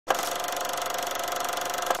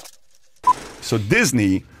So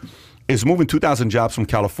Disney is moving 2,000 jobs from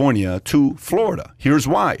California to Florida. Here's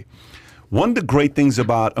why. One of the great things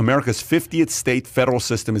about America's 50th state federal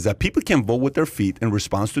system is that people can vote with their feet in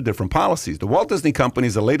response to different policies. The Walt Disney Company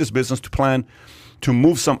is the latest business to plan to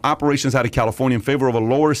move some operations out of California in favor of a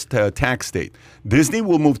lower tax state. Disney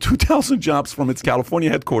will move 2,000 jobs from its California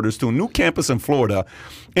headquarters to a new campus in Florida.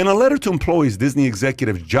 In a letter to employees, Disney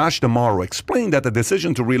executive Josh D'Amaro explained that the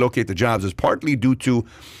decision to relocate the jobs is partly due to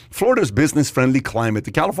Florida's business-friendly climate.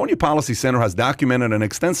 The California Policy Center has documented an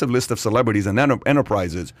extensive list of celebrities and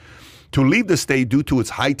enterprises to leave the state due to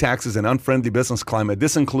its high taxes and unfriendly business climate.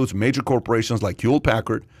 This includes major corporations like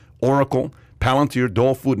Hewlett-Packard, Oracle, Palantir,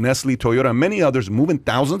 Dole Food, Nestle, Toyota, and many others, moving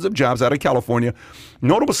thousands of jobs out of California.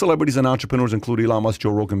 Notable celebrities and entrepreneurs include Elon Musk,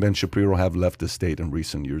 Joe Rogan, Ben Shapiro have left the state in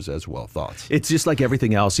recent years as well. Thoughts? It's just like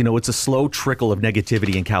everything else. You know, it's a slow trickle of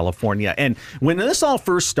negativity in California. And when this all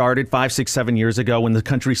first started 5, 6, 7 years ago, when the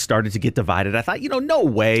country started to get divided, I thought, you know, no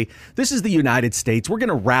way. This is the United States. We're going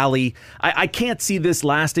to rally. I can't see this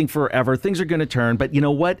lasting forever. Things are going to turn. But you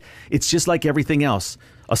know what? It's just like everything else.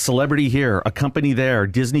 A celebrity here, a company there,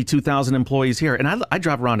 Disney 2,000 employees here. And I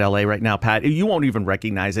drive around LA right now, Pat. You won't even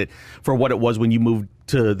recognize it for what it was when you moved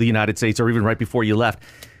to the United States or even right before you left.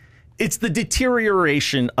 It's the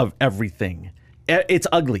deterioration of everything. It's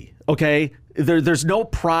ugly, okay? There's no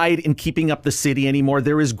pride in keeping up the city anymore.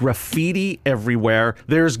 There is graffiti everywhere.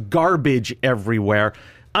 There's garbage everywhere.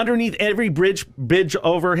 Underneath every bridge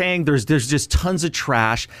overhang, there's just tons of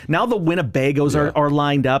trash. Now the Winnebagos are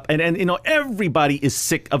lined up, and you know, everybody is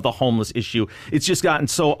sick of the homeless issue. It's just gotten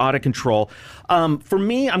so out of control. For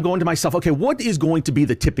me, I'm going to myself, okay, what is going to be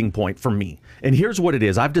the tipping point for me? And here's what it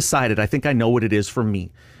is. I've decided, I think I know what it is for me.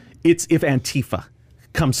 It's if Antifa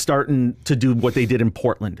comes starting to do what they did in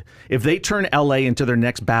Portland. If they turn LA into their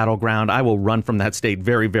next battleground, I will run from that state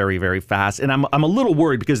very, very, very fast. And I'm a little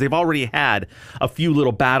worried because they've already had a few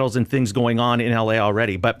little battles and things going on in LA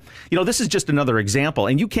already. But, you know, this is just another example.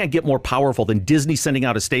 And you can't get more powerful than Disney sending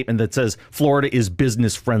out a statement that says Florida is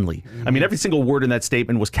business friendly. Mm-hmm. I mean, every single word in that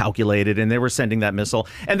statement was calculated, and they were sending that missile.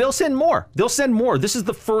 And they'll send more. They'll send more. This is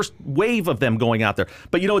the first wave of them going out there.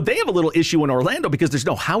 But, you know, they have a little issue in Orlando because there's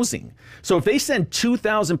no housing. So if they send 2,000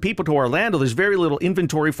 people to Orlando, there's very little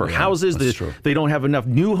inventory for houses. They don't have enough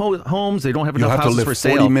new homes. They don't have enough houses for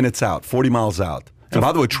sale. 40 minutes out, 40 miles out. And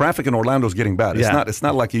by the way, traffic in Orlando is getting bad. It's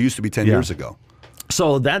not like it used to be 10 years ago.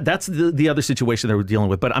 So that's the other situation that we're dealing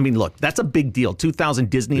with. But I mean, look, that's a big deal. 2,000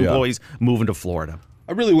 Disney employees moving to Florida.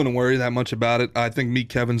 I really wouldn't worry that much about it. I think Meet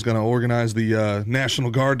Kevin's going to organize the National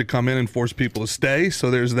Guard to come in and force people to stay. So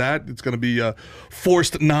there's that. It's going to be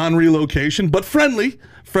forced non-relocation, but friendly.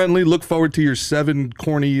 Look forward to your 7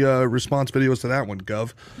 corny response videos to that one,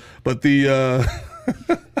 Gov. But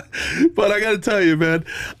but I got to tell you, man,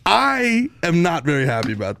 I am not very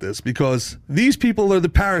happy about this because these people are the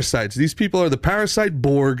parasites. These people are the parasite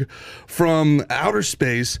Borg from outer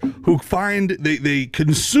space who they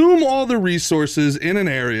consume all the resources in an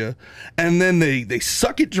area, and then they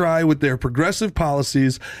suck it dry with their progressive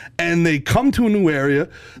policies, and they come to a new area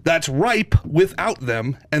that's ripe without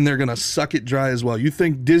them, and they're going to suck it dry as well. You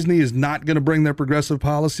think Disney is not going to bring their progressive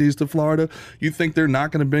policies to Florida? You think they're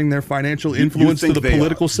not going to bring their financial influence to the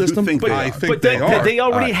political system? I think they are. They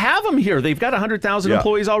already have them here. They've got 100,000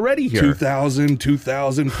 employees already here. 2,000,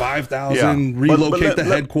 5,000, relocate the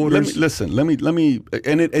headquarters. Let me,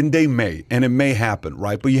 and they may, and it may happen,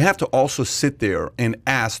 right? But you have to also sit there and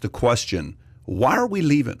ask the question, why are we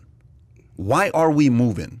leaving? Why are we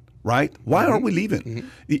moving, right? Why are we leaving?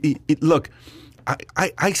 Look,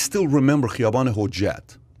 I still remember Giovanni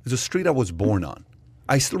Hojet. It's a street I was born on.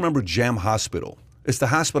 I still remember Jam Hospital. It's the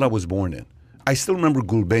hospital I was born in. I still remember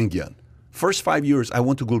Gulbenkian. First 5 years, I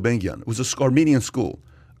went to Gulbenkian. It was an Armenian school.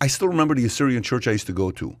 I still remember the Assyrian church I used to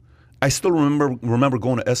go to. I still remember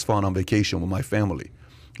going to Esfahan on vacation with my family.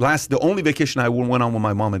 The only vacation I went on with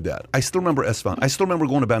my mom and dad. I still remember Esfahan. I still remember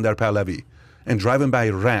going to Bandar Pahlavi and driving by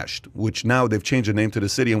Rasht, which now they've changed the name to the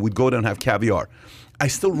city, and we'd go there and have caviar. I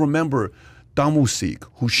still remember Damusik,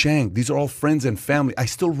 Hushang. These are all friends and family. I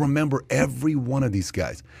still remember every one of these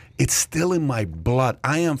guys. It's still in my blood.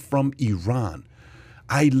 I am from Iran.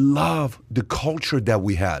 I love the culture that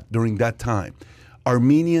we had during that time.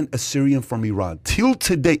 Armenian, Assyrian from Iran. Till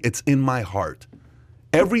today, it's in my heart.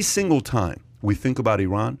 Every single time we think about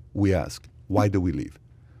Iran, we ask, why did we leave?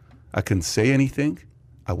 I couldn't say anything.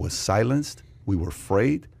 I was silenced. We were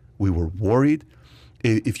afraid. We were worried.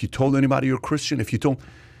 If you told anybody you're Christian,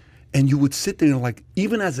 and you would sit there and like,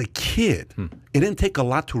 even as a kid, it didn't take a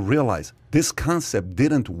lot to realize this concept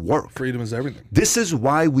didn't work. Freedom is everything. This is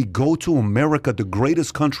why we go to America, the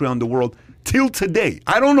greatest country on the world, till today.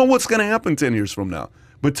 I don't know what's going to happen 10 years from now,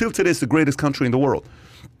 But till today, it's the greatest country in the world.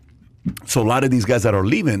 So a lot of these guys that are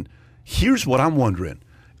leaving, here's what I'm wondering.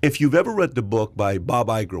 If you've ever read the book by Bob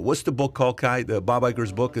Iger, what's the book called, Kai? Bob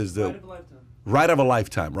Iger's book is the Ride of a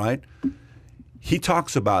Lifetime, right? He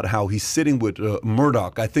talks about how he's sitting with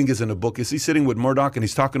Murdoch, I think is in the book. Is he sitting with Murdoch and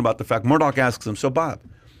he's talking about the fact, Murdoch asks him, so Bob,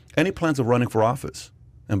 any plans of running for office?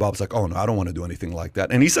 And Bob's like, oh no, I don't want to do anything like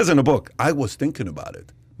that. And he says in the book, I was thinking about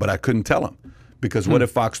it, but I couldn't tell him. Because what if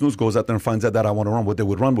Fox News goes out there and finds out that I want to run, what they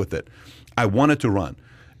would run with it? I wanted to run.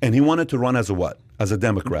 And he wanted to run as a what? As a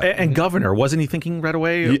Democrat. And governor, wasn't he thinking right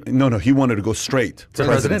away? No, he wanted to go straight to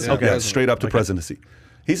President? presidency. Yeah, straight up to presidency.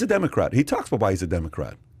 He's a Democrat. He talks about why he's a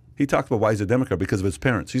Democrat. He talks about why he's a Democrat because of his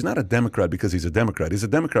parents. He's not a Democrat because he's a Democrat. He's a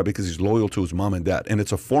Democrat because he's loyal to his mom and dad. And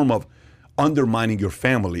it's a form of undermining your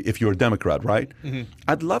family if you're a Democrat, right? Mm-hmm.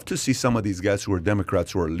 I'd love to see some of these guys who are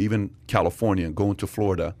Democrats who are leaving California and going to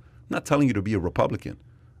Florida. I'm not telling you to be a Republican,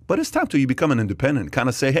 but it's time to you become an independent, kind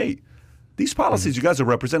of say, hey, these policies you guys are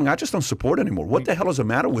representing, I just don't support anymore. What the hell is the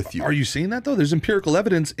matter with you? Are you seeing that, though? There's empirical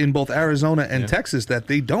evidence in both Arizona and Texas that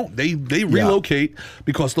they don't. They relocate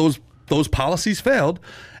because those policies failed,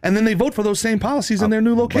 and then they vote for those same policies in their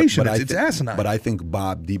new location. It's asinine. But I think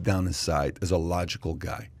Bob, deep down inside, is a logical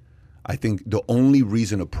guy. I think the only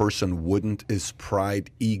reason a person wouldn't is pride,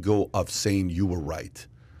 ego of saying you were right.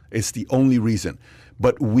 It's the only reason.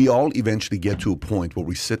 But we all eventually get to a point where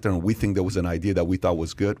we sit there and we think there was an idea that we thought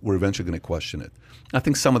was good. We're eventually going to question it. I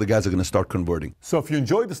think some of the guys are going to start converting. So if you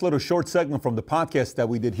enjoyed this little short segment from the podcast that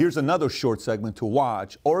we did, here's another short segment to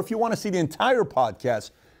watch. Or if you want to see the entire podcast,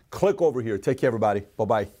 click over here. Take care, everybody.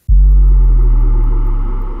 Bye-bye.